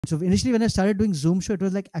So initially when I started doing Zoom show, it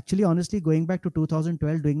was like actually honestly going back to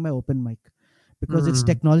 2012 doing my open mic, because it's Mm.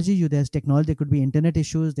 technology. There's technology, there could be internet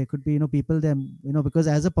issues, there could be people them, because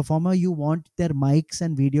as a performer you want their mics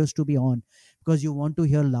and videos to be on, because you want to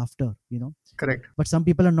hear laughter. Correct. But some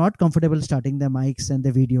people are not comfortable starting their mics and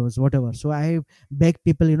their videos, whatever. So I beg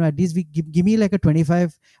people, at least we give me like a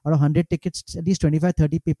 25 or 100 tickets, at least 25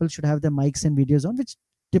 30 people should have their mics and videos on, which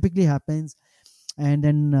typically happens. And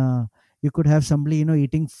then you could have somebody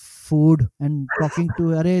eating food and talking to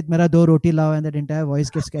 "Arey mera do roti lao," and that entire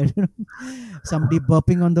voice gets scared. Somebody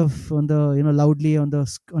burping on the loudly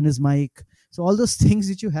on his mic. So all those things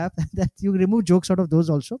which you have, that you remove jokes out of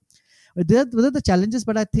those also. But those are the challenges,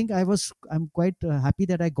 but I think I'm quite happy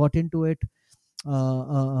that I got into it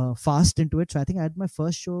fast into it. So I think I had my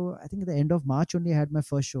first show, I think at the end of March only I had my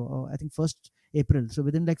first show, I think first April. So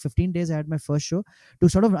within like 15 days I had my first show, to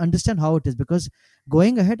sort of understand how it is, because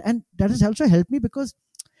going ahead, and that has also helped me, because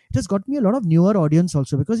it has got me a lot of newer audience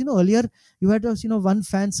also. Because earlier you had one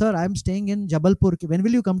fan, "Sir, I'm staying in Jabalpur, when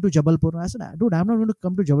will you come to Jabalpur?" I said, "Dude, I'm not going to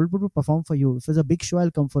come to Jabalpur to perform for you. If it's a big show,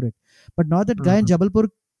 I'll come for it." But now that guy in Mm. Jabalpur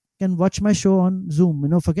can watch my show on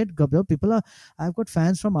Zoom. Forget people are. I've got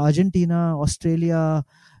fans from Argentina, Australia,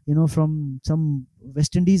 from some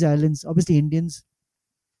West Indies islands, obviously Indians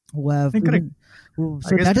who have Correct. even who. I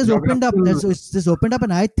So guess that the has opened up. geographical. So it's just opened up,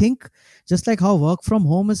 and I think just like how work from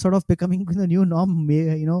home is sort of becoming the new norm.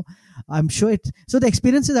 I'm sure it. So the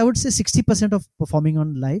experiences, I would say 60% of performing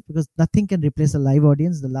on live, because nothing can replace a live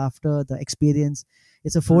audience, the laughter, the experience.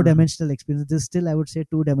 It's a Mm. four-dimensional experience. This is still, I would say,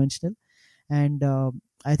 two-dimensional, and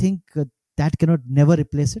I think that cannot never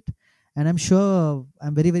replace it. And I'm sure,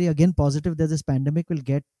 I'm very very again positive that this pandemic will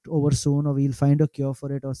get over soon, or we'll find a cure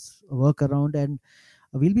for it, or work around, and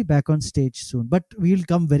we'll be back on stage soon. But we'll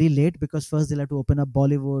come very late, because first they'll have to open up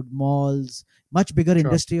Bollywood, malls, much bigger Sure.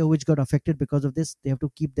 industry which got affected because of this. They have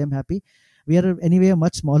to keep them happy. We are anyway a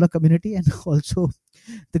much smaller community, and also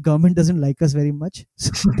the government doesn't like us very much,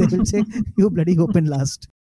 so they will say, "You bloody open last."